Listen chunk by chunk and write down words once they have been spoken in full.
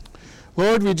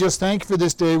Lord, we just thank you for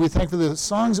this day. We thank you for the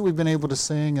songs that we've been able to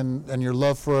sing and your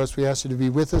love for us. We ask you to be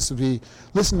with us as we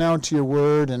listen now to your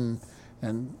word and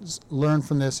learn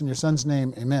from this. In your son's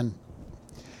name, amen.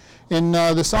 In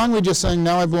the song we just sang,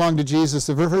 Now I Belong to Jesus,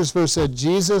 the first verse said,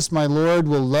 Jesus, my Lord,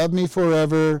 will love me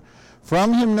forever.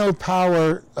 From him no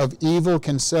power of evil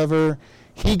can sever.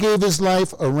 He gave his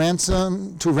life a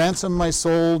ransom to ransom my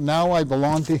soul. Now I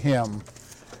belong to him.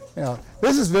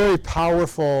 This is very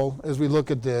powerful as we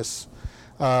look at this.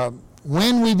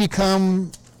 When we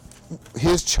become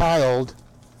his child,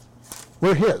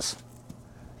 we're his.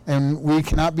 And we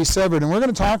cannot be severed. And we're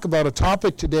going to talk about a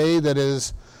topic today that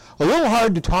is a little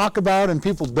hard to talk about and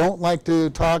people don't like to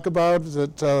talk about.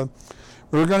 That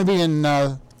we're going to be in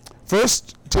 1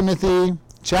 Timothy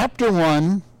chapter 1.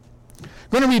 I'm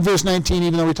going to read verse 19,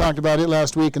 even though we talked about it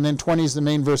last week, and then 20 is the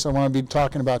main verse I want to be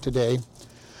talking about today.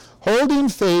 Holding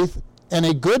faith and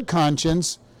a good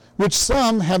conscience, which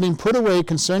some, having put away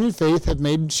concerning faith, have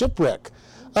made shipwreck,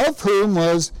 of whom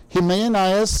was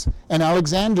Hymenaeus and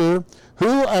Alexander,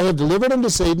 who I have delivered unto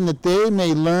Satan, that they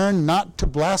may learn not to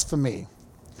blaspheme.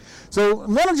 So I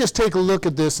want to just take a look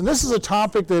at this, and this is a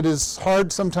topic that is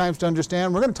hard sometimes to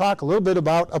understand. We're going to talk a little bit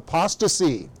about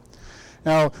apostasy.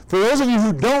 Now, for those of you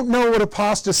who don't know what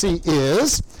apostasy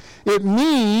is, it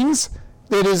means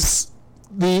it is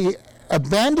the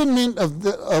abandonment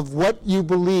of what you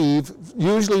believe,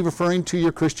 usually referring to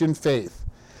your Christian faith.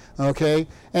 Okay?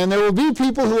 And there will be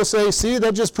people who will say, see,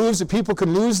 that just proves that people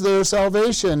can lose their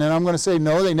salvation. And I'm going to say,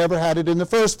 no, they never had it in the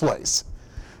first place.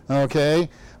 Okay?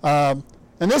 And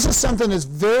this is something that's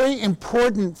very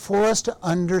important for us to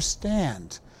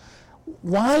understand.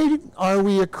 Why are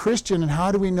we a Christian, and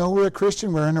how do we know we're a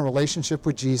Christian? We're in a relationship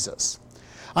with Jesus.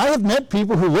 I have met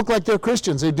people who look like they're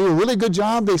Christians. They do a really good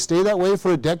job. They stay that way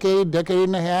for a decade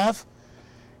and a half.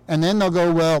 And then they'll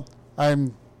go, well,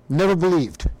 I'm never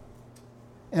believed.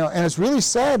 And it's really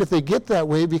sad if they get that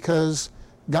way, because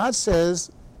God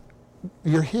says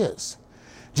you're his.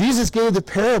 Jesus gave the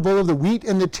parable of the wheat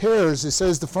and the tares. It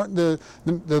says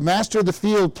the master of the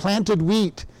field planted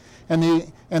wheat, and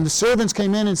the servants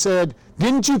came in and said,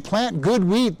 didn't you plant good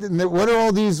wheat? And what are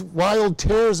all these wild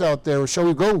tares out there? Shall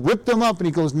we go rip them up? And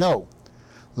he goes, no.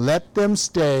 Let them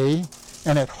stay.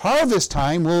 And at harvest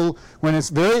time, when it's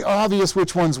very obvious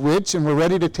which one's which, and we're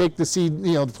ready to take the seed,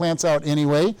 the plants out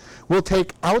anyway, we'll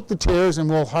take out the tares and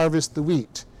we'll harvest the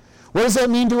wheat. What does that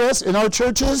mean to us in our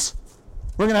churches?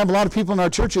 We're going to have a lot of people in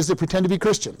our churches that pretend to be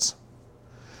Christians.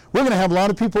 We're going to have a lot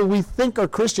of people we think are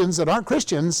Christians that aren't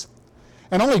Christians,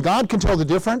 and only God can tell the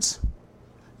difference.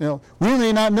 We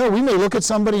may not know. We may look at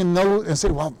somebody and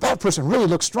say, well, that person really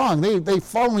looks strong. They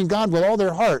following God with all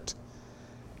their heart.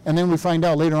 And then we find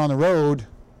out later on the road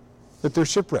that they're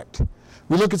shipwrecked.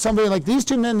 We look at somebody like these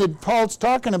two men that Paul's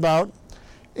talking about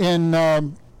in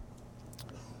 2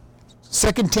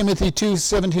 Timothy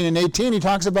 2:17 and 18. He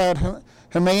talks about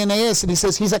Hymenaeus, and he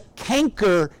says he's a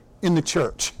canker in the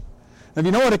church. And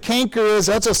if you know what a canker is,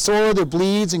 that's a sore that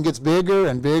bleeds and gets bigger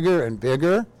and bigger and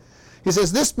bigger. He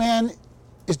says this man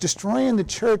is destroying the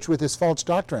church with his false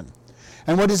doctrine.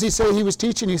 And what does he say he was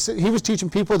teaching? He was teaching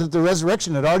people that the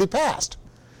resurrection had already passed.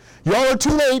 Y'all are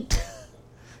too late.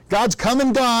 God's come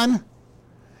and gone.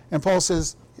 And Paul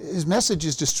says his message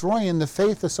is destroying the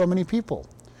faith of so many people.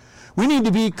 We need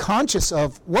to be conscious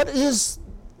of what is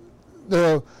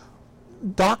the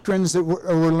doctrines that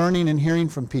we're learning and hearing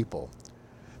from people.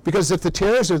 Because if the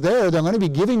tares are there, they're going to be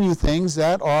giving you things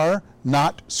that are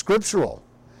not scriptural.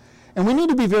 And we need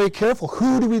to be very careful.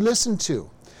 Who do we listen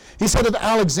to? He said of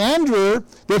Alexander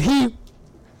that he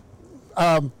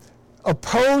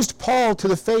opposed Paul to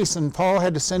the face, and Paul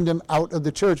had to send him out of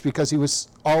the church because he was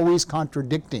always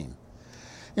contradicting.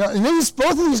 And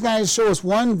both of these guys show us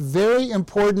one very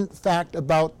important fact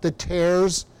about the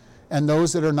tares and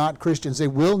those that are not Christians. They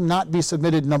will not be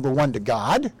submitted, number one, to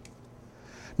God,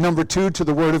 number two, to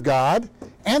the Word of God,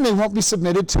 and they won't be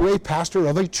submitted to a pastor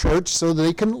of a church so that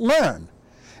they can learn.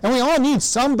 And we all need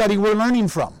somebody we're learning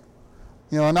from.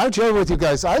 And I've shared with you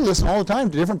guys, I listen all the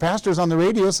time to different pastors on the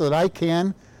radio so that I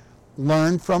can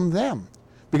learn from them.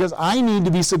 Because I need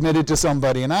to be submitted to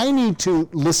somebody, and I need to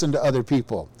listen to other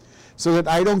people so that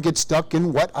I don't get stuck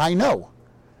in what I know.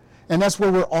 And that's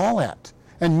where we're all at.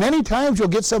 And many times you'll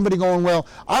get somebody going, well,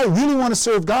 I really want to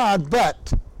serve God,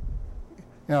 but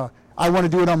I want to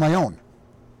do it on my own.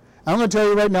 I'm going to tell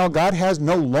you right now, God has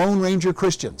no Lone Ranger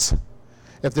Christians.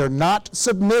 If they're not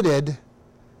submitted,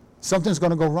 something's going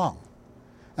to go wrong.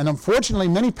 And unfortunately,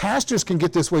 many pastors can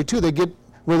get this way too. They get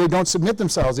where they don't submit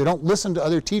themselves. They don't listen to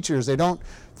other teachers. They don't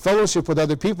fellowship with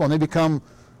other people, and they become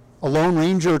a Lone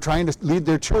Ranger trying to lead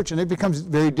their church, and it becomes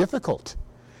very difficult.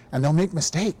 And they'll make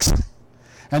mistakes.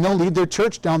 And they'll lead their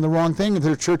church down the wrong thing if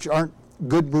their church aren't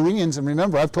good Bereans. And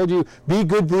remember, I've told you, be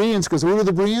good Bereans, because who are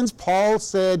the Bereans? Paul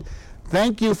said,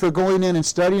 thank you for going in and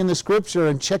studying the Scripture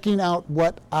and checking out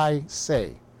what I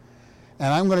say.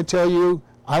 And I'm going to tell you,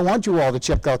 I want you all to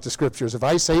check out the Scriptures. If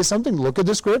I say something, look at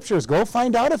the Scriptures. Go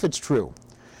find out if it's true.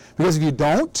 Because if you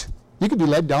don't, you could be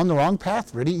led down the wrong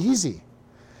path pretty easy.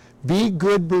 Be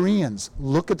good Bereans.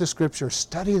 Look at the Scriptures.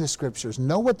 Study the Scriptures.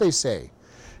 Know what they say.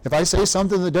 If I say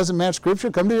something that doesn't match Scripture,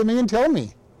 come to me and tell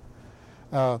me.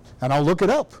 And I'll look it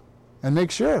up and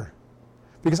make sure.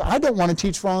 Because I don't want to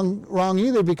teach wrong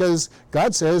either, because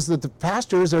God says that the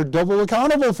pastors are double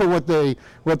accountable for what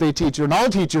they teach, and all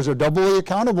teachers are doubly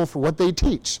accountable for what they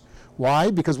teach.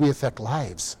 Why? Because we affect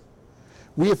lives.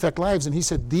 We affect lives, and he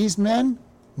said, these men,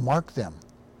 mark them.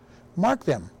 Mark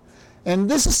them. And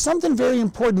this is something very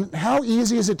important. How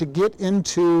easy is it to get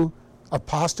into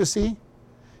apostasy?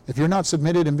 If you're not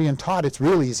submitted and being taught, it's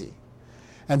real easy.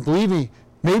 And believe me,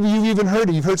 maybe you've even heard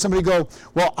it. You've heard somebody go,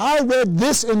 well, I read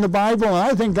this in the Bible, and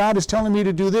I think God is telling me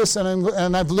to do this.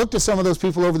 And I've looked at some of those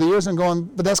people over the years and going,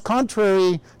 but that's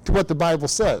contrary to what the Bible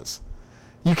says.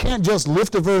 You can't just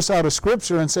lift a verse out of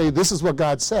Scripture and say, this is what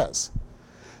God says.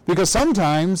 Because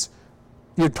sometimes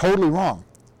you're totally wrong.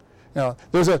 You know,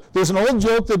 there's an old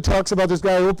joke that talks about this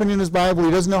guy opening his Bible.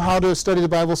 He doesn't know how to study the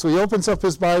Bible, so he opens up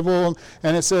his Bible,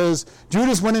 and it says,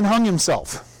 Judas went and hung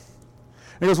himself.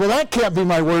 He goes, well, that can't be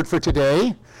my word for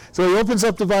today. So he opens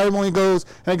up the Bible and he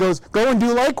goes, go and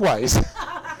do likewise.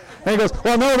 And he goes,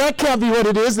 well, no, that can't be what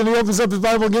it is. Then he opens up his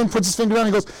Bible again, puts his finger down,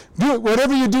 and he goes, do it,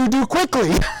 whatever you do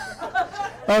quickly.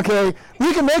 Okay,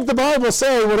 we can make the Bible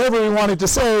say whatever we want it to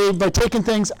say by taking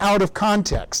things out of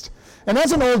context. And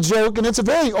that's an old joke, and it's a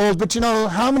very old, but you know,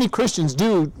 how many Christians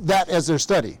do that as their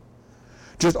study?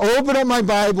 Just open up my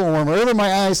Bible, and wherever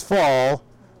my eyes fall,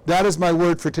 that is my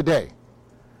word for today.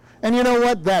 And you know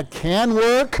what? That can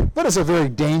work, but it's a very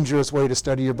dangerous way to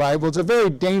study your Bible. It's a very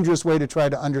dangerous way to try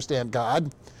to understand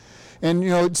God. And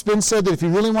you know, it's been said that if you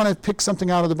really want to pick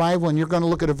something out of the Bible and you're going to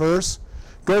look at a verse,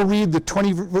 go read the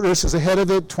 20 verses ahead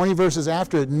of it, 20 verses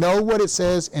after it. Know what it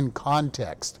says in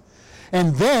context.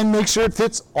 And then make sure it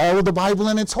fits all of the Bible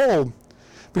in its whole.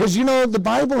 Because you know, the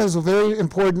Bible has a very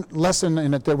important lesson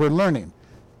in it that we're learning.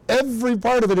 Every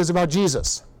part of it is about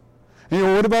Jesus. And you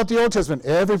know, what about the Old Testament?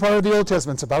 Every part of the Old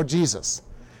Testament is about Jesus.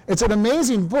 It's an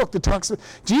amazing book that talks about,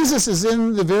 Jesus is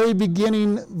in the very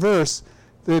beginning verse,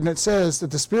 and it says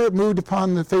that the Spirit moved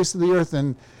upon the face of the earth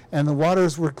and the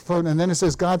waters were floating. And then it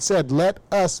says, God said, let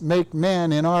us make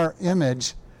man in our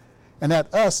image. And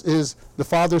that us is the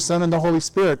Father, Son, and the Holy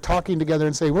Spirit talking together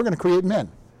and saying, we're going to create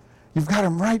men. You've got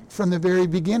them right from the very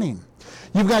beginning.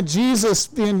 You've got Jesus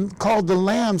being called the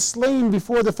Lamb, slain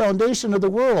before the foundation of the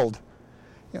world.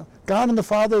 You know, God and the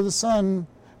Father, the Son,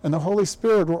 and the Holy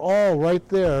Spirit were all right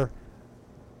there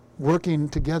working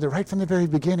together right from the very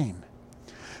beginning.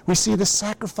 We see the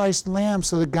sacrificed lamb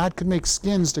so that God could make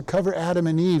skins to cover Adam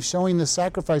and Eve, showing the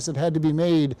sacrifice that had to be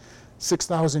made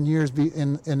 6,000 years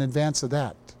in advance of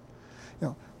that. You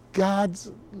know,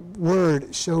 God's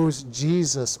word shows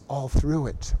Jesus all through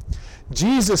it.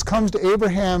 Jesus comes to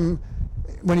Abraham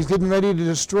when he's getting ready to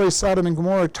destroy Sodom and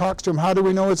Gomorrah, talks to him. How do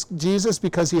we know it's Jesus?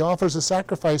 Because he offers a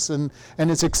sacrifice and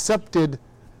it's accepted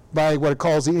by what it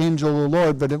calls the angel of the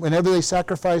Lord. But whenever they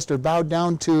sacrificed or bowed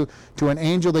down to an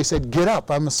angel, they said, get up,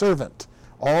 I'm a servant.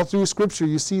 All through Scripture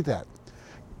you see that.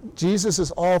 Jesus is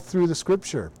all through the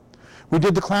Scripture. We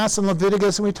did the class in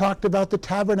Leviticus and we talked about the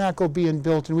tabernacle being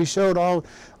built, and we showed all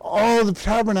the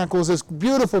tabernacles, this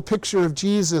beautiful picture of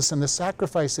Jesus and the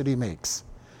sacrifice that he makes.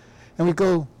 And we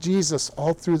go, Jesus,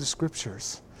 all through the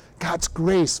Scriptures. God's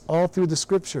grace, all through the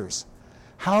Scriptures.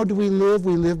 How do we live?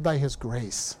 We live by his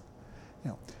grace.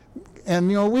 You know, and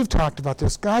you know, we've talked about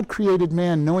this. God created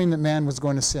man knowing that man was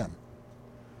going to sin.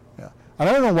 Yeah. I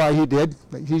don't know why he did,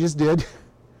 but he just did.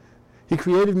 He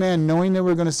created man knowing they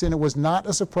were going to sin. It was not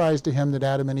a surprise to him that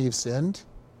Adam and Eve sinned.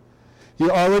 He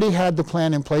already had the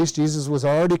plan in place. Jesus was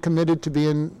already committed to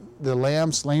being the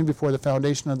lamb slain before the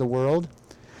foundation of the world.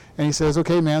 And he says,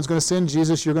 okay, man's going to sin.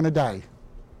 Jesus, you're going to die.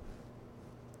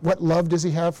 What love does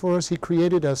he have for us? He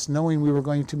created us knowing we were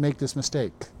going to make this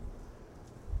mistake.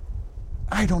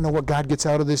 I don't know what God gets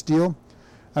out of this deal.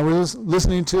 I was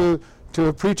listening to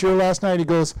a preacher last night. He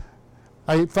goes,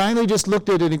 I finally just looked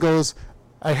at it and he goes,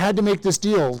 I had to make this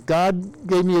deal. God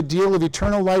gave me a deal of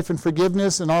eternal life and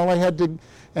forgiveness, and all I had to,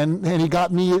 and he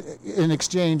got me in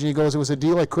exchange. And he goes, it was a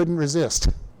deal I couldn't resist.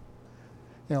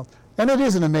 You know, and it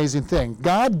is an amazing thing.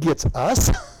 God gets us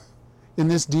in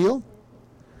this deal.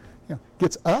 You know,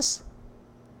 gets us,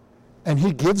 and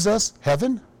he gives us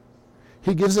heaven.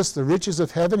 He gives us the riches of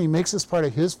heaven. He makes us part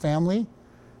of his family,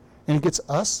 and he gets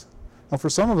us. Now, for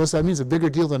some of us, that means a bigger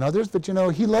deal than others, but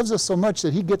he loves us so much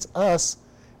that he gets us,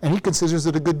 and he considers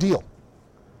it a good deal.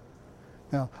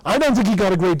 Now, I don't think he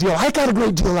got a great deal. I got a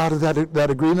great deal out of that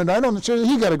agreement. I don't sure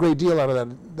he got a great deal out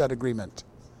of that agreement.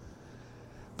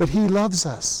 But he loves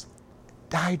us,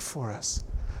 died for us,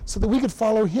 so that we could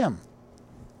follow him.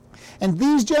 And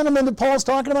these gentlemen that Paul's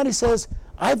talking about, he says,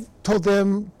 I've told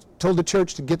the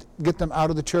church to get them out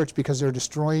of the church because they're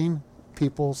destroying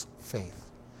people's faith.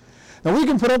 Now, we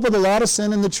can put up with a lot of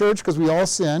sin in the church because we all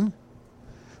sin.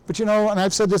 But and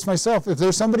I've said this myself, if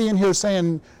there's somebody in here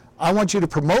saying, I want you to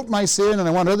promote my sin and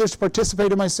I want others to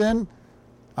participate in my sin,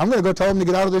 I'm going to go tell them to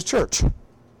get out of this church.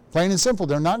 Plain and simple.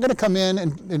 They're not going to come in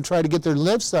and try to get their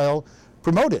lifestyle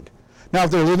promoted. Now, if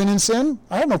they're living in sin,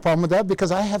 I have no problem with that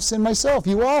because I have sin myself.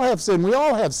 You all have sin. We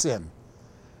all have sin.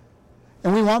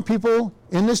 And we want people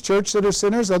in this church that are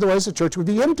sinners, otherwise the church would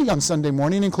be empty on Sunday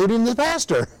morning, including the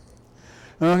pastor.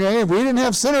 Okay, if we didn't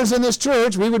have sinners in this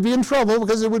church, we would be in trouble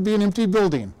because it would be an empty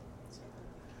building.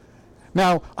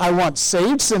 Now, I want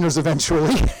saved sinners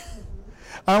eventually.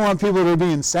 I want people that are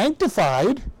being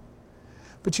sanctified.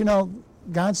 But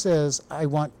God says,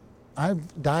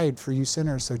 I've died for you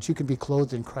sinners so that you can be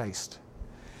clothed in Christ.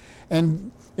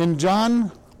 And in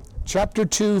John chapter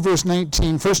 2, verse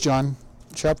 19, 1 John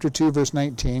chapter 2, verse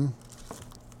 19,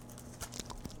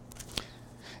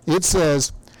 it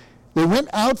says, they went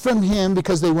out from him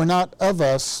because they were not of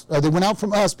us. They went out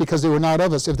from us because they were not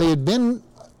of us. If they had been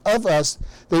of us,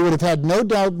 they would have had no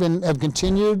doubt have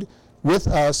continued with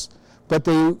us. But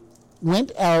they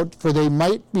went out for they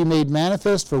might be made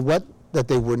manifest for what that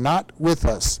they were not with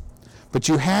us. But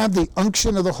you have the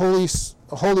unction of the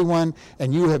Holy One,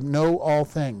 and you have know all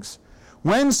things.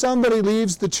 When somebody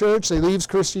leaves the church, they leaves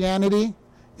Christianity,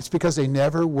 it's because they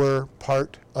never were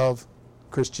part of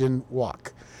Christian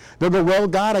walk. They'll go, well,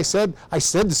 God, I said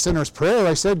the sinner's prayer.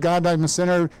 I said, God, I'm a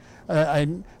sinner. I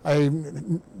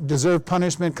deserve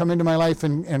punishment. Come into my life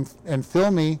and fill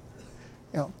me.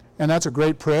 And that's a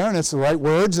great prayer, and it's the right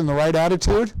words and the right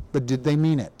attitude. But did they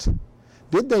mean it?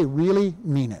 Did they really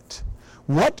mean it?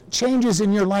 What changes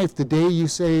in your life the day you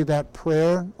say that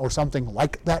prayer or something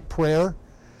like that prayer?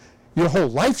 Your whole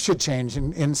life should change.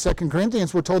 In 2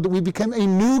 Corinthians, we're told that we become a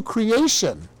new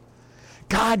creation.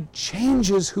 God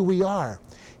changes who we are.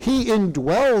 He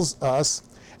indwells us,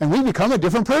 and we become a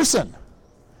different person.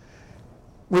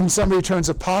 When somebody turns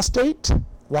apostate,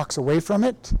 walks away from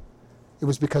it, it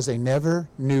was because they never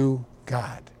knew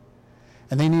God.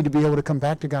 And they need to be able to come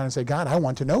back to God and say, God, I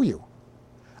want to know you.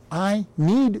 I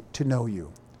need to know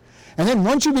you. And then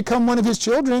once you become one of his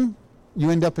children, you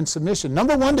end up in submission.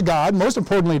 Number one, to God, most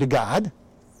importantly to God.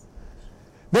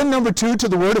 Then number two, to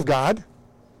the Word of God.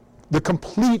 The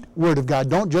complete Word of God.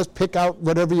 Don't just pick out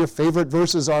whatever your favorite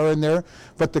verses are in there,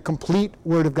 but the complete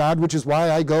Word of God, which is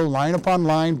why I go line upon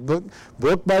line,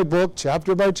 book by book,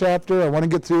 chapter by chapter. I want to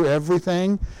get through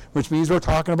everything, which means we're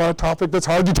talking about a topic that's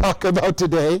hard to talk about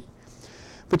today.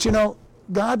 But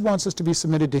God wants us to be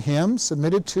submitted to him,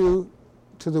 submitted to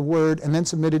the Word, and then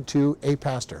submitted to a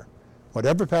pastor,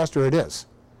 whatever pastor it is.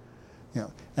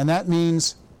 And that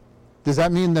means, does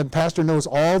that mean the pastor knows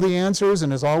all the answers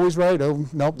and is always right? Oh,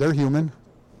 nope, they're human.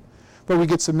 But we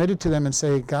get submitted to them and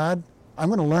say, God, I'm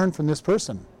going to learn from this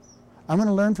person. I'm going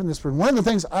to learn from this person. One of the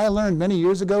things I learned many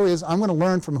years ago is I'm going to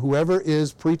learn from whoever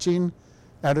is preaching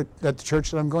at the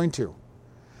church that I'm going to.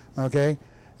 Okay?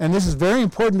 And this is very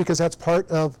important because that's part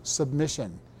of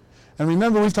submission. And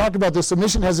remember, we've talked about this.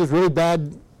 Submission has this really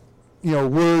bad,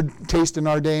 word taste in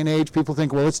our day and age. People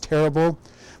think, well, it's terrible.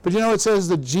 But it says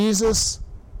that Jesus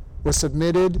was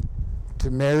submitted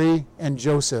to Mary and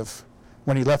Joseph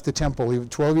when he left the temple. He was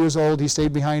 12 years old. He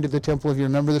stayed behind at the temple. If you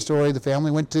remember the story, the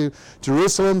family went to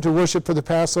Jerusalem to worship for the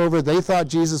Passover. They thought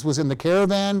Jesus was in the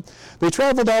caravan. They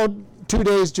traveled out 2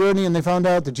 days' journey, and they found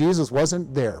out that Jesus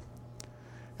wasn't there.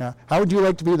 Now, how would you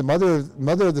like to be the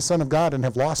mother of the Son of God and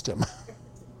have lost him?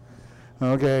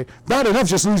 Okay, bad enough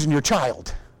just losing your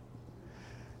child.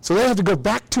 So they have to go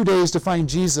back 2 days to find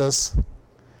Jesus,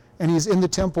 and he's in the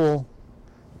temple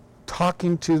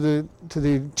talking to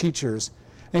the teachers.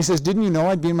 And he says, didn't you know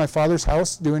I'd be in my Father's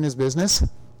house doing his business?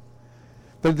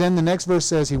 But then the next verse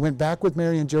says he went back with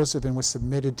Mary and Joseph and was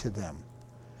submitted to them.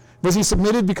 Was he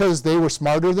submitted because they were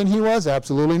smarter than he was?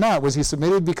 Absolutely not. Was he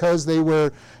submitted because they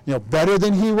were, better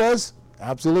than he was?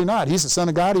 Absolutely not. He's the Son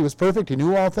of God. He was perfect. He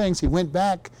knew all things. He went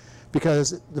back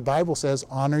because the Bible says,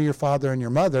 honor your father and your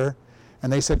mother.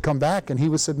 And they said, come back. And he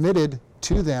was submitted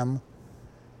to them.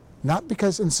 Not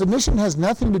because, and submission has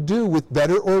nothing to do with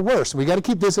better or worse. We got to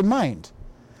keep this in mind.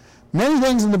 Many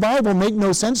things in the Bible make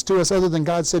no sense to us other than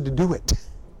God said to do it.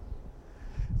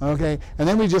 Okay? And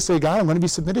then we just say, God, I'm going to be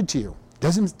submitted to you.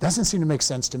 Doesn't seem to make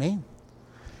sense to me.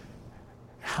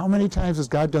 How many times has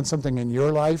God done something in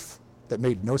your life that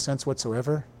made no sense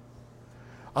whatsoever?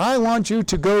 I want you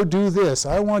to go do this.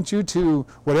 I want you to,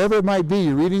 whatever it might be,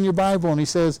 you're reading your Bible and he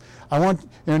says, and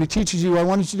he teaches you, I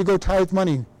want you to go tithe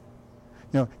money.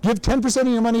 Give 10% of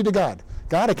your money to God.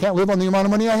 God, I can't live on the amount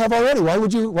of money I have already. Why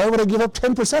would I give up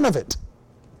 10% of it?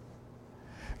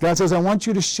 God says, I want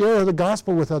you to share the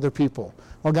gospel with other people.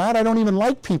 Well, God, I don't even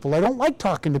like people. I don't like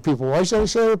talking to people. Why should I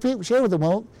share with them?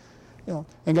 Well,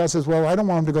 and God says, well, I don't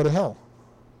want them to go to hell.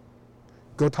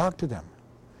 Go talk to them.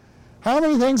 How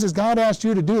many things has God asked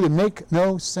you to do that make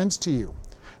no sense to you?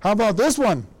 How about this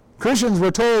one? Christians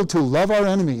were told to love our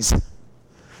enemies.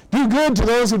 Do good to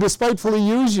those who despitefully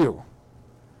use you.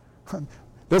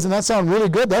 Doesn't that sound really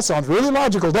good? That sounds really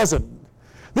logical, doesn't it?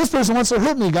 This person wants to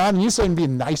hurt me, God, and you say be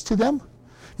nice to them?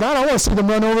 God, I want to see them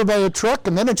run over by a truck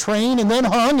and then a train and then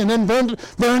hung and then burned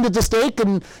at the stake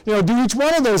and do each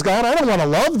one of those, God. I don't want to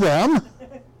love them.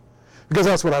 Because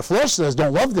that's what our flesh says,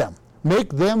 don't love them. Make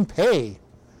them pay.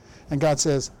 And God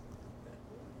says,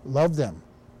 love them.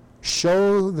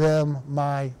 Show them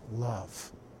my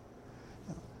love.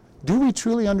 Do we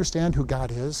truly understand who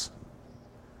God is?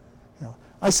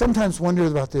 I sometimes wonder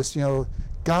about this.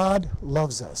 God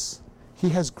loves us. He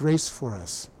has grace for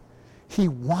us. He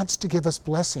wants to give us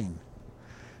blessing.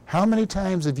 How many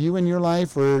times have you in your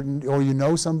life, or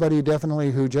somebody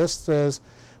definitely who just says,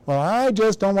 well, I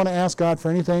just don't want to ask God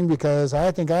for anything because I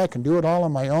think I can do it all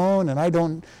on my own, and I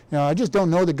just don't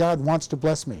know that God wants to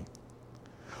bless me.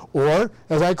 Or,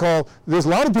 there's a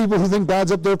lot of people who think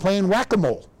God's up there playing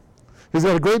whack-a-mole. He's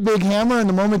got a great big hammer, and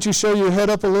the moment you show your head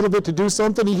up a little bit to do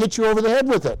something, he hits you over the head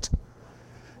with it.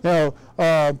 And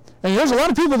there's a lot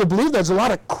of people that believe that. There's a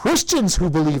lot of Christians who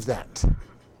believe that.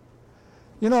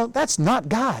 That's not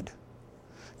God.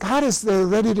 God is there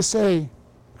ready to say,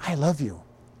 I love you.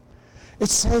 It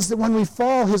says that when we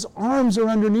fall, his arms are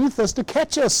underneath us to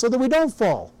catch us so that we don't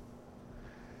fall.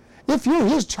 If you're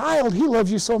his child, he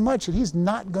loves you so much that he's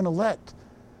not going to let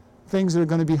things that are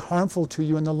going to be harmful to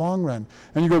you in the long run.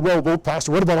 And you go, well,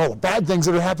 Pastor, what about all the bad things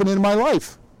that are happening in my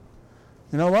life?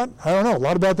 You know what? I don't know. A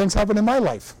lot of bad things happen in my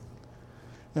life.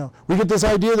 We get this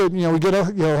idea that, we get,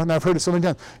 and I've heard it so many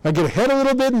times, I get ahead a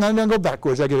little bit and then I go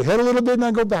backwards. I get ahead a little bit and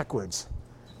I go backwards.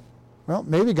 Well,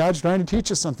 maybe God's trying to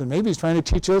teach us something. Maybe he's trying to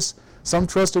teach us some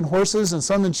trust in horses and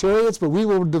some in chariots, but we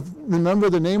will remember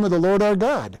the name of the Lord our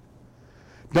God.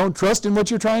 Don't trust in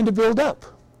what you're trying to build up.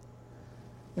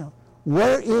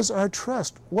 Where is our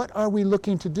trust? What are we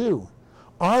looking to do?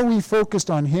 Are we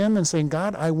focused on him and saying,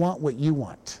 God, I want what you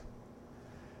want?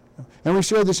 And we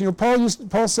share this.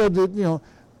 Paul said that,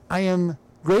 I am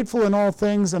grateful in all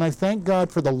things, and I thank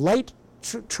God for the light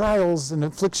trials and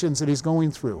afflictions that he's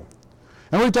going through.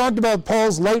 And we talked about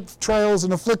Paul's light trials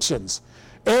and afflictions.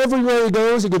 Everywhere he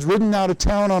goes, he gets ridden out of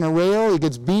town on a rail, he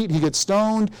gets beat, he gets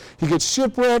stoned, he gets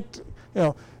shipwrecked.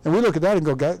 And we look at that and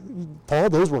go, God,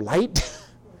 Paul, those were light?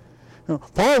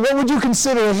 Paul, what would you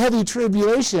consider a heavy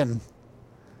tribulation? And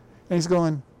he's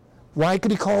going, why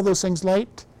could he call those things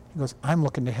light? He goes, I'm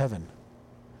looking to heaven.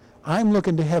 I'm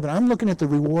looking to heaven. I'm looking at the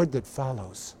reward that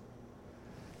follows.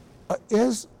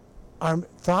 Is our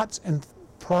thoughts and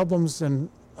problems and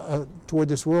toward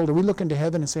this world, are we looking to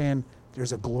heaven and saying,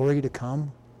 there's a glory to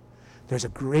come? There's a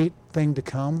great thing to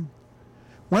come?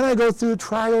 When I go through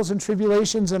trials and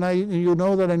tribulations, and you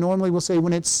know that I normally will say,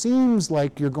 when it seems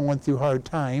like you're going through hard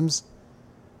times,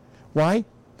 why?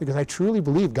 Because I truly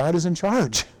believe God is in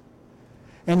charge.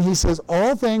 And he says,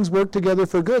 all things work together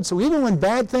for good. So even when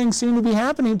bad things seem to be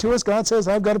happening to us, God says,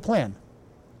 I've got a plan.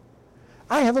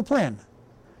 I have a plan.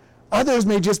 Others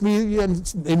may just be,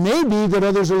 and it may be that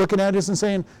others are looking at us and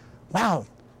saying, wow,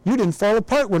 you didn't fall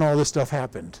apart when all this stuff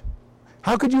happened.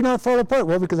 How could you not fall apart?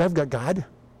 Well, because I've got God.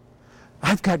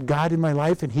 I've got God in my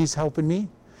life, and he's helping me.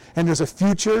 And there's a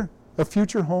future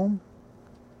home.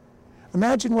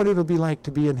 Imagine what it'll be like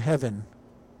to be in heaven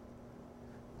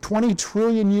 20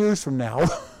 trillion years from now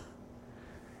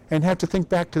and have to think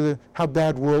back to how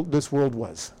bad this world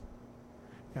was.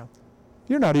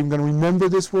 You're not even going to remember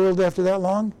this world after that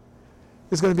long.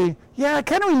 It's going to be, I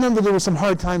kind of remember there were some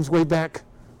hard times way back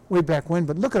when,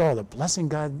 but look at all the blessing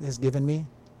God has given me.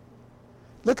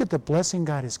 Look at the blessing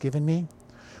God has given me.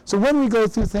 So when we go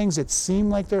through things that seem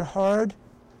like they're hard,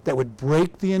 that would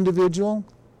break the individual,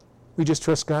 we just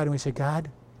trust God and we say, God,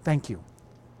 thank you.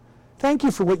 Thank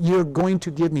you for what you're going to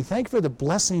give me. Thank you for the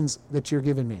blessings that you're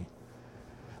giving me.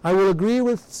 I will agree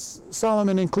with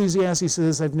Solomon in Ecclesiastes.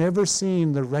 Says, I've never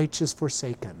seen the righteous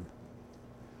forsaken.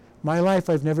 My life,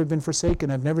 I've never been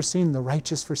forsaken. I've never seen the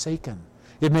righteous forsaken.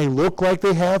 It may look like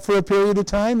they have for a period of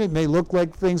time. It may look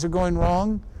like things are going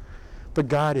wrong. But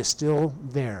God is still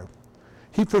there.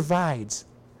 He provides.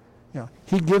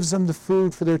 He gives them the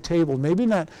food for their table. Maybe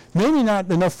not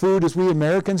enough food as we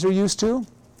Americans are used to.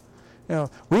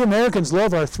 We Americans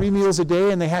love our 3 meals a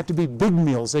day, and they have to be big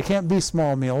meals. They can't be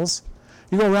small meals.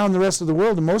 You go around the rest of the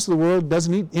world, and most of the world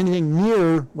doesn't eat anything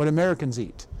near what Americans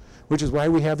eat, which is why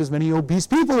we have as many obese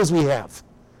people as we have.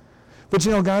 But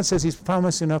God says He's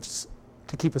promised enough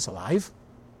to keep us alive.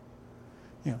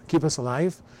 Keep us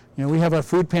alive. We have our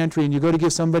food pantry, and you go to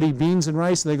give somebody beans and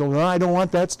rice, and they go, well, I don't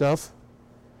want that stuff.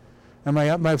 And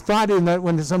my thought in that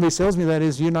when somebody tells me that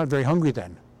is, you're not very hungry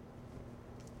then.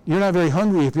 You're not very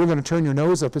hungry if you're going to turn your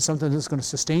nose up at something that's going to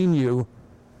sustain you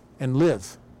and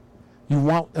live. You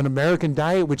want an American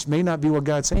diet, which may not be what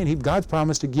God's saying. God's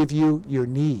promised to give you your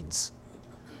needs.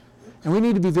 And we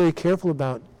need to be very careful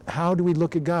about how do we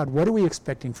look at God? What are we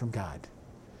expecting from God?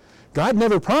 God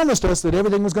never promised us that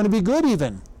everything was going to be good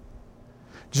even.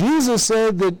 Jesus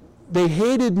said that they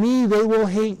hated me, they will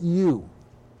hate you.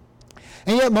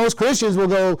 And yet most Christians will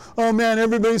go, oh man,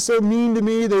 everybody's so mean to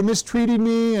me, they mistreated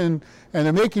me, and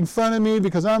they're making fun of me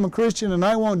because I'm a Christian and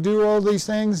I won't do all these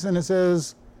things. And it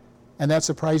says, and that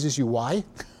surprises you. Why?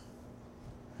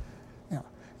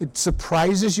 It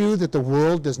surprises you that the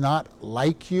world does not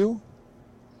like you.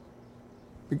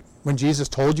 When Jesus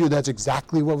told you that's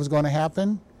exactly what was going to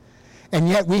happen. And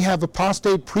yet we have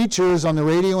apostate preachers on the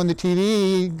radio and the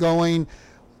TV going,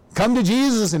 come to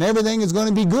Jesus and everything is going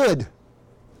to be good.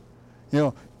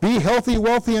 Be healthy,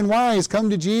 wealthy, and wise. Come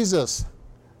to Jesus.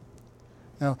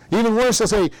 Even worse, they'll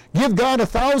say, give God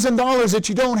 $1,000 that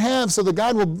you don't have so that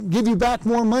God will give you back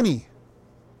more money.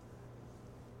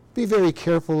 Be very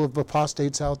careful of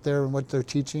apostates out there and what they're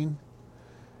teaching.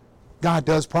 God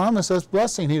does promise us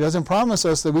blessing. He doesn't promise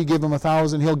us that we give Him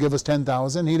 1,000, He'll give us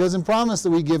 10,000. He doesn't promise that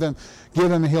we give Him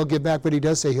and He'll give back, but He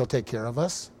does say He'll take care of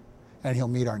us, and He'll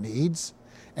meet our needs,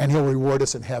 and He'll reward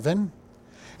us in heaven.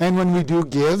 And when we do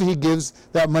give, He gives,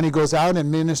 that money goes out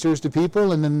and ministers to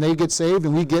people, and then they get saved,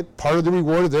 and we get part of the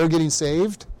reward of their getting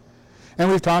saved. And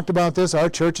we've talked about this. Our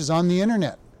church is on the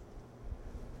internet,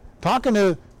 talking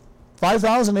to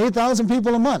 5,000, 8,000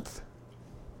 people a month.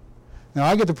 Now,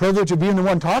 I get the privilege of being the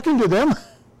one talking to them.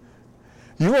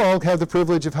 You all have the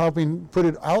privilege of helping put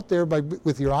it out there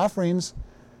with your offerings.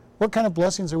 What kind of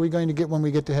blessings are we going to get when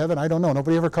we get to heaven? I don't know.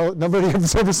 Nobody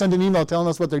has ever sent an email telling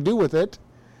us what they do with it.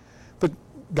 But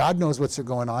God knows what's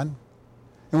going on.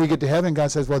 And we get to heaven,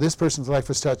 God says, well, this person's life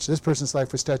was touched, this person's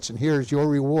life was touched, and here's your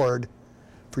reward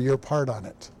for your part on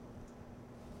it.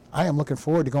 I am looking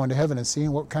forward to going to heaven and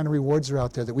seeing what kind of rewards are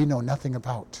out there that we know nothing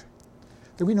about.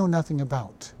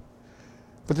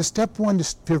 But the step one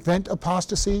to prevent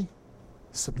apostasy,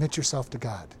 submit yourself to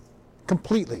God.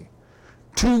 Completely.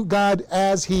 To God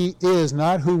as He is,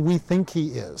 not who we think He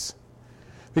is.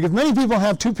 Because many people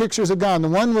have two pictures of God. And the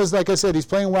one was, like I said, He's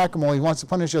playing whack-a-mole. He wants to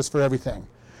punish us for everything.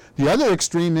 The other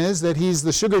extreme is that He's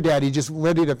the sugar daddy, just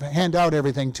ready to hand out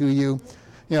everything to you.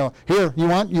 Here, you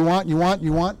want.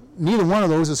 Neither one of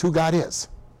those is who God is.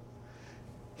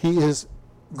 He is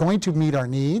going to meet our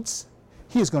needs.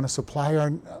 He is going to supply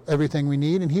everything we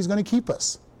need, and He's going to keep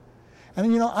us.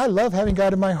 And I love having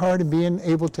God in my heart and being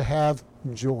able to have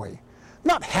joy.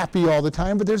 Not happy all the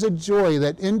time, but there's a joy,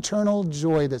 that internal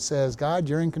joy that says, God,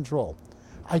 you're in control.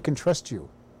 I can trust you.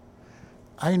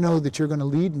 I know that you're going to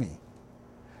lead me.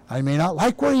 I may not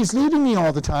like where He's leading me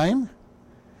all the time.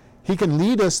 He can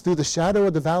lead us through the shadow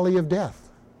of the valley of death.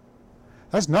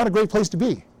 That's not a great place to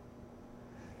be.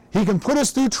 He can put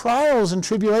us through trials and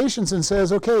tribulations and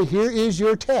says, okay, here is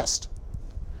your test.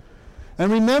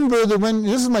 And remember that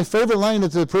this is my favorite line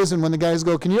at the prison when the guys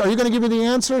go, are you going to give me the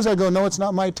answers? I go, no, it's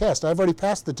not my test. I've already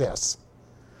passed the tests.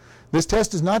 This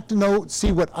test is not to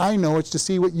see what I know, it's to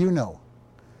see what you know.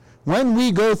 When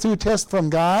we go through tests from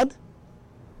God,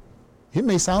 it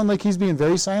may sound like He's being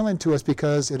very silent to us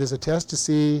because it is a test to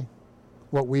see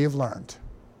what we have learned.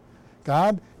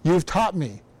 God, you've taught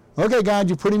me. Okay, God,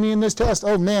 you're putting me in this test.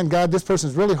 Oh, man, God, this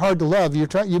person's really hard to love.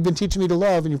 You've been teaching me to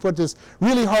love, and you put this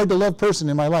really hard to love person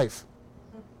in my life.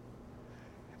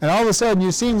 And all of a sudden,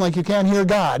 you seem like you can't hear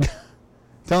God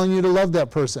telling you to love that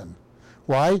person.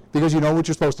 Why? Because you know what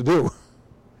you're supposed to do.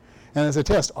 And it's a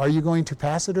test. Are you going to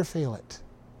pass it or fail it?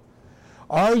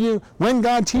 When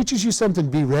God teaches you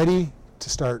something, be ready to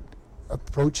start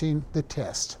approaching the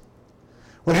test.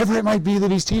 Whatever it might be that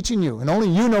He's teaching you, and only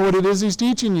you know what it is He's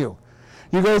teaching you.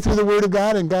 You go through the Word of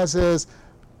God, and God says,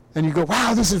 and you go,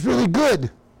 wow, this is really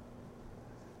good.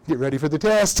 Get ready for the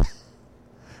test.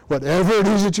 Whatever it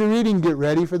is that you're reading, get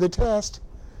ready for the test.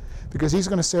 Because He's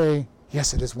going to say,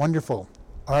 yes, it is wonderful.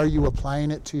 Are you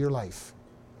applying it to your life?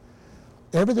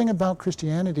 Everything about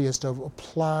Christianity is to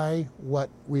apply what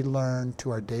we learn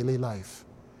to our daily life.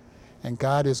 And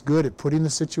God is good at putting the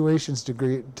situations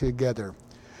together.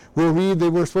 We'll read they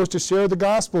were supposed to share the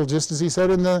gospel, just as he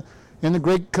said in the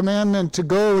great commandment to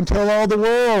go and tell all the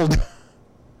world.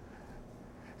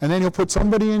 And then he'll put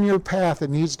somebody in your path that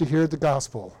needs to hear the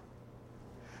gospel.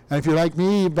 And if you're like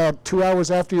me, about 2 hours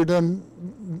after you're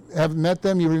done, have met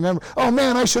them, you remember, oh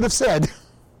man, I should have said.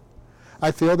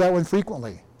 I fail that one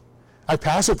frequently. I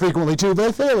pass it frequently too, but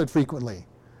I fail it frequently.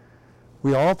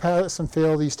 We all pass and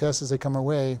fail these tests as they come our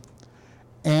way.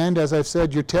 And as I've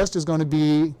said, your test is going to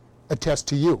be a test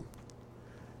to you.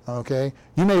 Okay?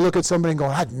 You may look at somebody and go,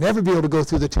 I'd never be able to go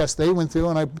through the test they went through,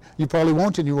 and you probably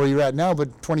won't anywhere you're at now,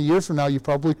 but 20 years from now you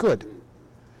probably could.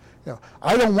 You know,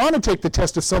 I don't want to take the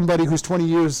test of somebody who's 20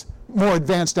 years more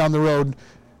advanced down the road.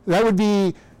 That would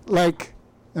be like,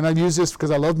 and I've used this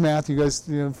because I love math. You guys,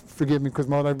 forgive me because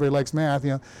not everybody likes math.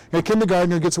 A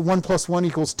kindergartner gets a 1 + 1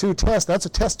 = 2 test. That's a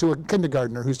test to a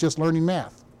kindergartner who's just learning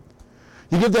math.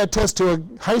 You give that test to a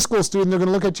high school student, they're going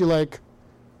to look at you like,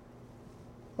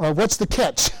 what's the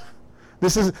catch?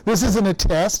 This isn't a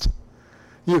test.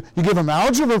 You give them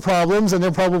algebra problems, and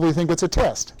they'll probably think it's a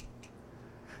test.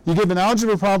 You give an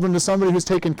algebra problem to somebody who's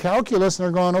taken calculus, and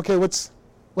they're going, okay, what's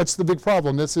the big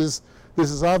problem? This is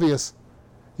obvious.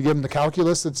 You give them the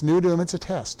calculus that's new to them, it's a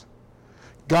test.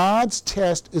 God's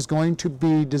test is going to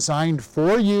be designed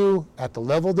for you at the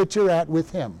level that you're at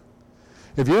with him.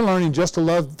 If you're learning just to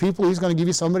love people, he's going to give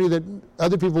you somebody that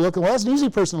other people look at, well, that's an easy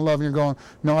person to love, and you're going,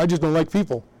 no, I just don't like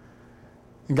people.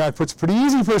 And God puts a pretty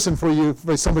easy person for you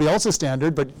by somebody else's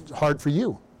standard, but hard for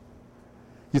you.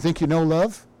 You think you know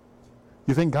love?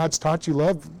 You think God's taught you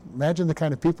love? Imagine the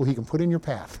kind of people he can put in your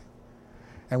path.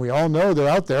 And we all know they're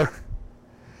out there.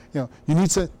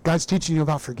 God's teaching you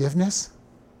about forgiveness.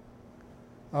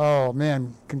 Oh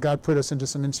man, can God put us into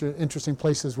some interesting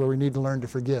places where we need to learn to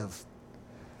forgive.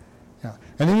 Yeah.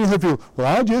 And then you hear people, well,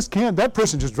 I just can't, that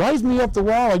person just drives me up the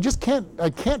wall. I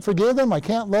can't forgive them. I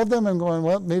can't love them. I'm going,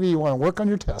 well, maybe you want to work on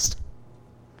your test.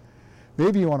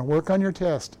 Maybe you want to work on your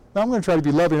test. Now I'm going to try to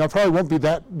be loving. I probably won't be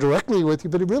that directly with you,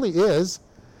 but it really is.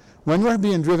 When we're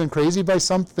being driven crazy by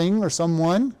something or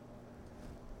someone,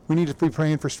 we need to be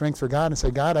praying for strength for God and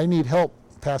say, God, I need help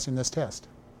passing this test.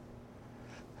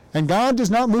 And God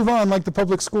does not move on like the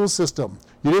public school system.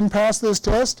 You didn't pass this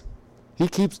test, he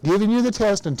keeps giving you the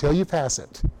test until you pass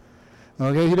it.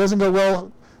 Okay, he doesn't go,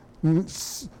 well,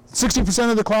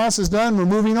 60% of the class is done, we're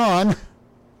moving on.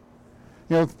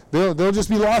 They'll just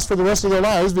be lost for the rest of their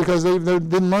lives because they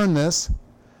didn't learn this.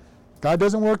 God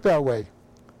doesn't work that way.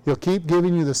 He'll keep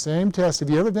giving you the same test. Have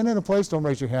you ever been in a place, don't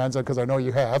raise your hands because I know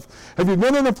you have. Have you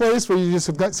been in a place where you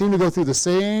just seem to go through the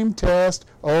same test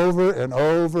over and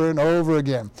over and over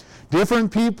again?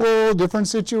 Different people, different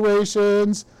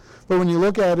situations, but when you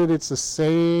look at it, it's the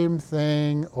same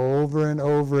thing over and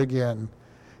over again.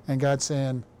 And God's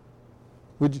saying,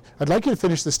 I'd like you to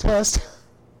finish this test.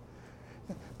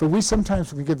 But we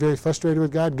sometimes get very frustrated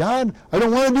with God. God, I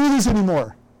don't want to do this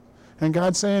anymore. And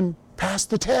God's saying, pass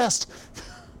the test.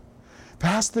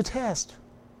 Pass the test.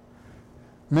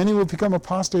 Many will become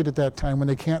apostate at that time when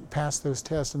they can't pass those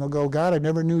tests. And they'll go, God, I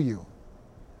never knew you.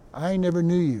 I never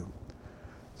knew you.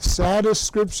 The saddest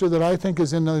scripture that I think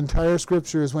is in the entire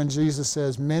scripture is when Jesus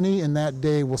says, many in that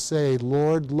day will say,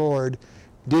 Lord, Lord,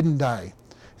 didn't I?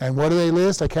 And what do they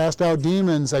list? I cast out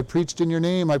demons, I preached in your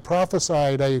name, I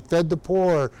prophesied, I fed the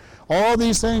poor. All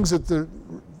these things that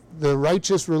the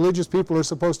righteous religious people are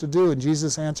supposed to do. And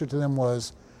Jesus' answer to them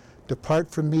was, depart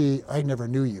from me, I never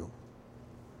knew you.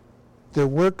 Their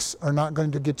works are not going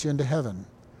to get you into heaven.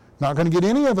 Not going to get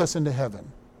any of us into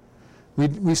heaven.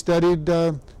 We studied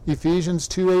Ephesians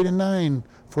 2:8 and 9.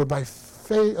 For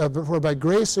by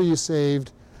grace are you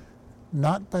saved,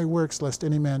 not by works, lest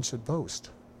any man should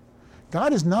boast.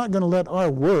 God is not going to let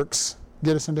our works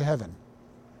get us into heaven.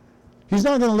 He's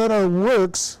not going to let our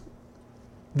works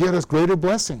get us greater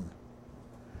blessing.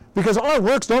 Because our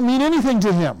works don't mean anything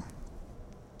to him.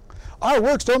 Our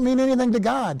works don't mean anything to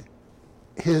God.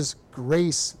 His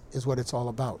grace is what it's all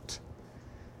about.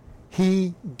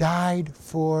 He died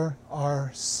for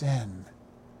our sin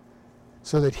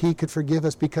so that he could forgive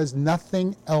us because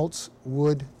nothing else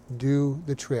would do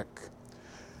the trick.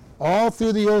 All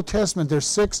through the Old Testament, there's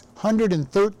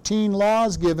 613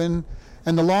 laws given,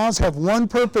 and the laws have one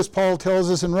purpose, Paul tells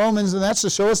us in Romans, and that's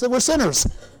to show us that we're sinners.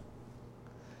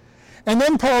 And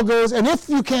then Paul goes, and if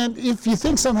you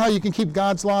think somehow you can keep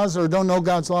God's laws or don't know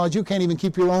God's laws, you can't even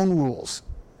keep your own rules.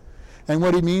 And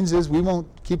what he means is we won't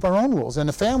keep our own rules. And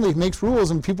the family makes rules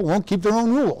and people won't keep their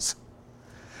own rules.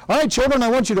 All right, children, I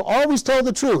want you to always tell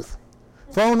the truth.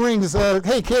 Phone rings,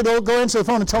 hey kid, go answer the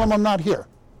phone and tell them I'm not here.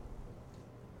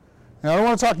 Now, I don't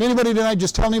want to talk to anybody tonight,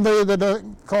 just tell anybody that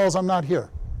calls I'm not here.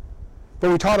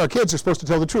 But we taught our kids they're supposed to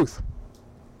tell the truth.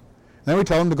 And then we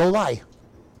tell them to go lie.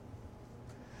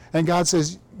 And God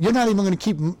says, you're not even going to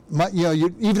keep my,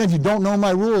 even if you don't know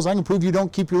my rules, I can prove you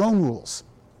don't keep your own rules.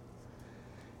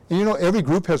 And every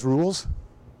group has rules.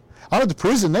 Out of the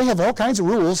prison, they have all kinds of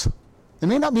rules. They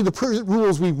may not be the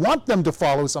rules we want them to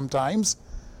follow sometimes,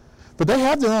 but they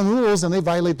have their own rules, and they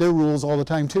violate their rules all the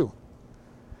time too,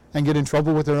 and get in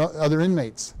trouble with their other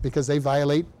inmates because they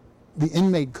violate the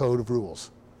inmate code of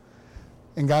rules.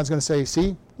 And God's going to say,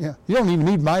 see, you don't even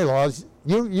need my laws.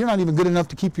 You're not even good enough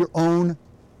to keep your own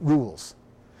rules.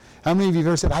 How many of you have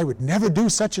ever said, I would never do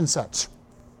such and such?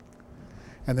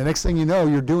 And the next thing you know,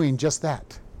 you're doing just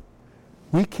that.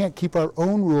 We can't keep our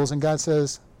own rules, and God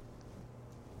says,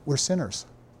 we're sinners.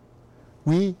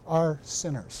 We are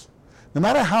sinners. No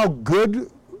matter how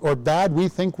good or bad we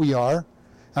think we are,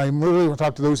 I really want to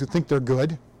talk to those who think they're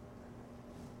good,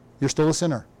 you're still a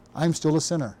sinner. I'm still a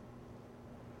sinner.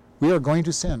 We are going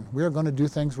to sin. We are going to do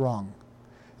things wrong.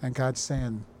 And God's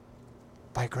saying,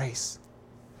 by grace,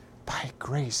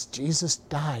 Jesus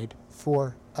died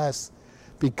for us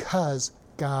because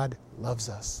God loves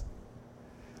us.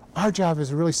 Our job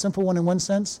is a really simple one in one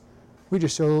sense. We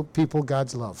just show people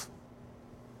God's love.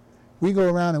 We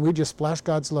go around and we just splash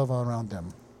God's love all around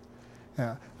them.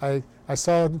 Yeah, I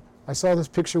saw this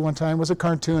picture one time. It was a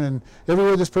cartoon, and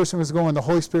everywhere this person was going, the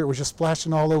Holy Spirit was just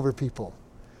splashing all over people.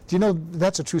 Do you know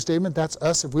that's a true statement? That's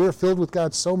us. If we are filled with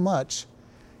God so much,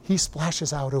 He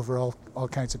splashes out over all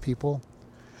kinds of people.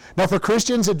 Now for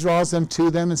Christians, it draws them to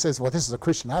them and says, well, this is a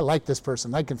Christian. I like this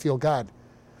person. I can feel God.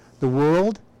 The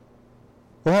world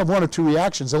will have one of two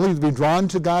reactions. They'll either be drawn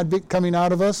to God coming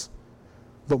out of us,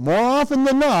 but more often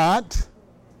than not,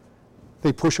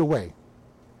 they push away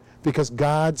because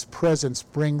God's presence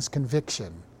brings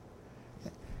conviction.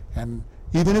 And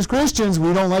even as Christians,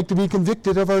 we don't like to be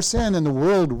convicted of our sin, and the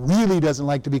world really doesn't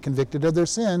like to be convicted of their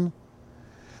sin.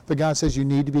 But God says you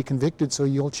need to be convicted so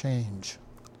you'll change.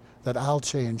 That I'll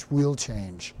change, we'll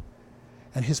change.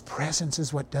 And His presence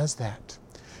is what does that.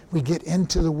 We get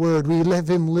into the Word. We let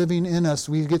Him living in us.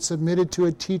 We get submitted to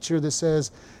a teacher that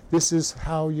says, this is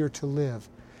how you're to live.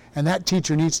 And that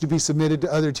teacher needs to be submitted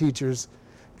to other teachers.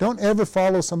 Don't ever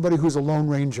follow somebody who's a lone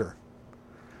ranger.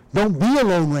 Don't be a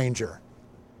lone ranger.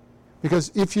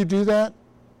 Because if you do that,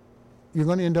 you're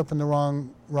going to end up in the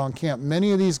wrong camp.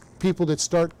 Many of these people that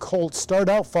start cults start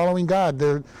out following God.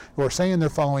 Or saying they're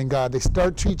following God. They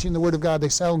start teaching the Word of God. They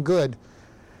sound good.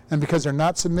 And because they're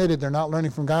not submitted, they're not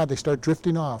learning from God, they start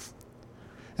drifting off.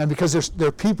 And because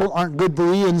their people aren't good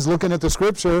Bereans looking at the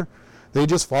Scripture, they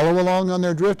just follow along on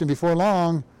their drift, and before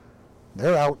long,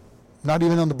 they're out, not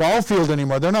even on the ball field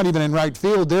anymore. They're not even in right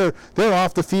field. They're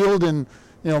off the field and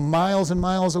miles and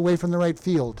miles away from the right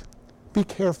field. Be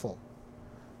careful.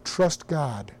 Trust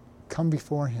God. Come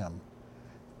before Him.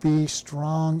 Be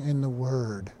strong in the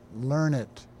Word. Learn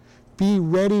it. Be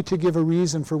ready to give a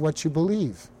reason for what you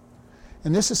believe.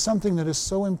 And this is something that is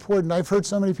so important. I've heard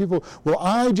so many people, well,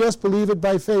 I just believe it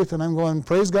by faith. And I'm going,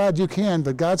 praise God, you can.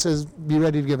 But God says, be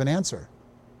ready to give an answer.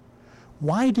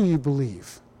 Why do you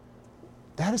believe?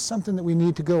 That is something that we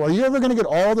need to go. Are you ever going to get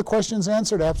all the questions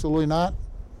answered? Absolutely not.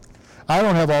 I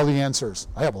don't have all the answers.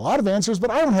 I have a lot of answers, but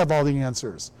I don't have all the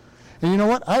answers. And you know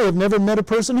what? I have never met a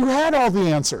person who had all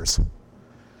the answers.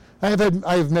 I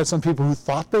have met some people who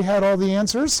thought they had all the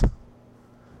answers.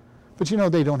 But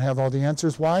they don't have all the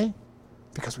answers. Why?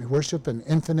 Because we worship an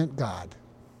infinite God.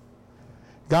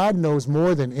 God knows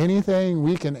more than anything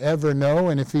we can ever know,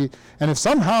 and if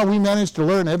somehow we manage to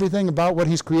learn everything about what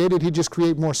He's created, He'd just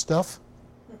create more stuff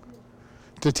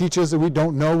to teach us that we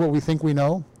don't know what we think we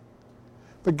know.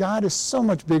 But God is so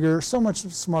much bigger, so much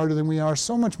smarter than we are,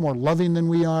 so much more loving than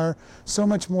we are, so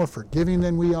much more forgiving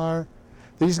than we are,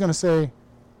 that He's going to say,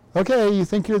 okay, you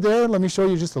think you're there? Let me show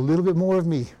you just a little bit more of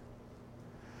me.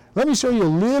 Let me show you a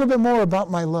little bit more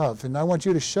about my love, and I want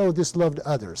you to show this love to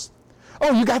others.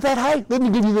 Oh, you got that high? Let me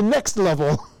give you the next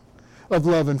level of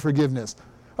love and forgiveness.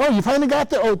 Oh, you finally got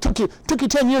there? Oh, it took you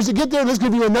 10 years to get there. Let's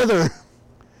give you another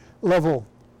level.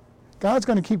 God's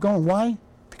going to keep going. Why?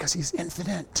 Because He's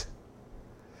infinite.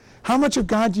 How much of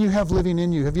God do you have living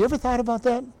in you? Have you ever thought about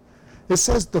that? It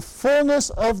says the fullness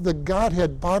of the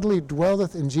Godhead bodily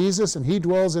dwelleth in Jesus, and He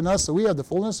dwells in us, so we have the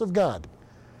fullness of God.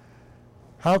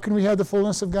 How can we have the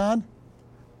fullness of God?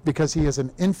 Because He has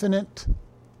an infinite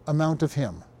amount of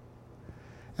Him.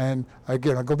 And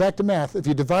again, I'll go back to math. If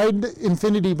you divide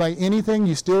infinity by anything,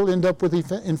 you still end up with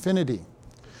infinity.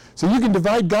 So you can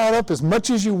divide God up as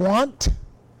much as you want,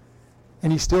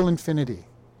 and He's still infinity.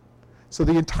 So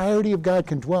the entirety of God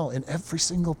can dwell in every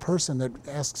single person that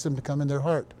asks Him to come in their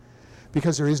heart,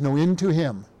 because there is no end to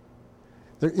Him.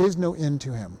 There is no end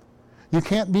to Him. You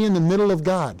can't be in the middle of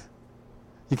God.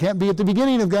 You can't be at the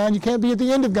beginning of God. You can't be at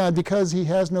the end of God because he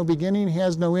has no beginning, he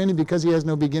has no end. And because he has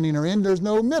no beginning or end, there's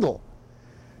no middle.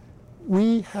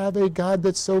 We have a God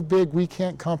that's so big we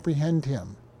can't comprehend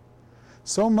him.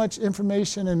 So much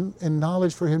information and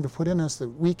knowledge for him to put in us that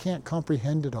we can't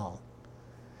comprehend it all.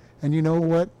 And you know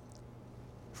what?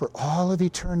 For all of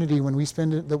eternity, when we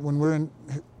spend it, when we're in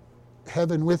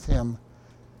heaven with him,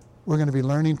 we're going to be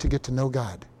learning to get to know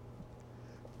God.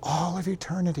 All of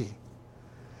eternity.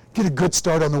 Get a good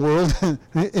start on the world,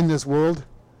 in this world.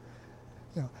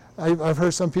 You know, I've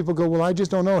heard some people go, well, I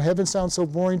just don't know. Heaven sounds so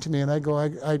boring to me. And I go,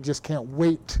 I just can't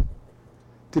wait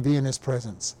to be in his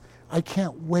presence. I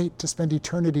can't wait to spend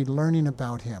eternity learning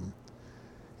about him.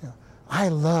 You know, I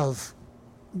love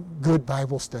good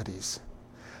Bible studies.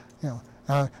 You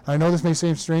know, I know this may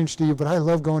seem strange to you, but I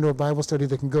love going to a Bible study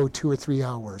that can go 2 or 3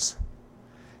 hours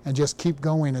and just keep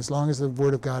going as long as the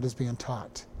Word of God is being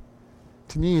taught.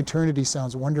 To me, eternity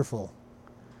sounds wonderful.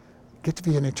 Get to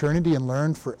be in eternity and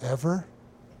learn forever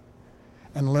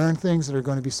and learn things that are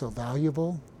going to be so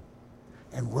valuable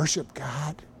and worship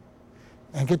God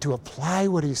and get to apply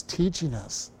what he's teaching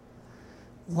us.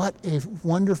 What a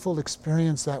wonderful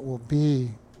experience that will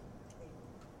be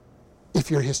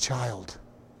if you're his child.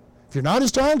 If you're not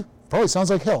his child, probably sounds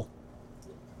like hell.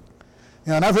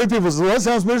 You know, and I've heard people say, well, that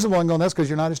sounds miserable. I'm going, that's because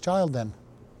you're not his child then.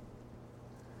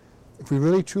 If we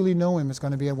really truly know him, it's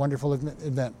going to be a wonderful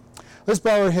event. Let's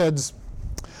bow our heads.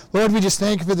 Lord, we just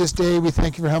thank you for this day. We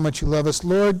thank you for how much you love us.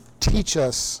 Lord, teach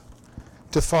us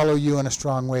to follow you in a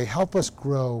strong way. Help us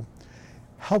grow.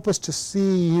 Help us to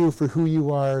see you for who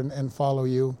you are and follow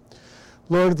you.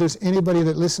 Lord, if there's anybody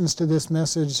that listens to this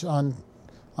message on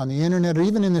the internet or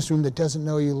even in this room that doesn't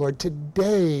know you, Lord,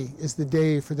 today is the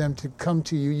day for them to come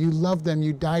to you. You love them.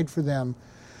 You died for them.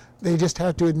 They just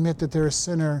have to admit that they're a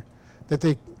sinner, that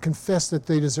they confess that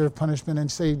they deserve punishment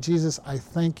and say, Jesus, I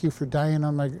thank you for dying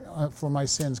for my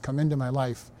sins. Come into my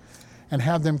life. And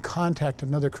have them contact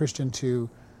another Christian to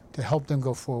help them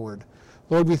go forward.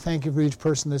 Lord, we thank you for each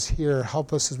person that's here.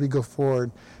 Help us as we go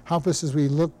forward. Help us as we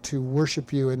look to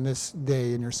worship you in this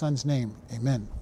day. In your Son's name, amen.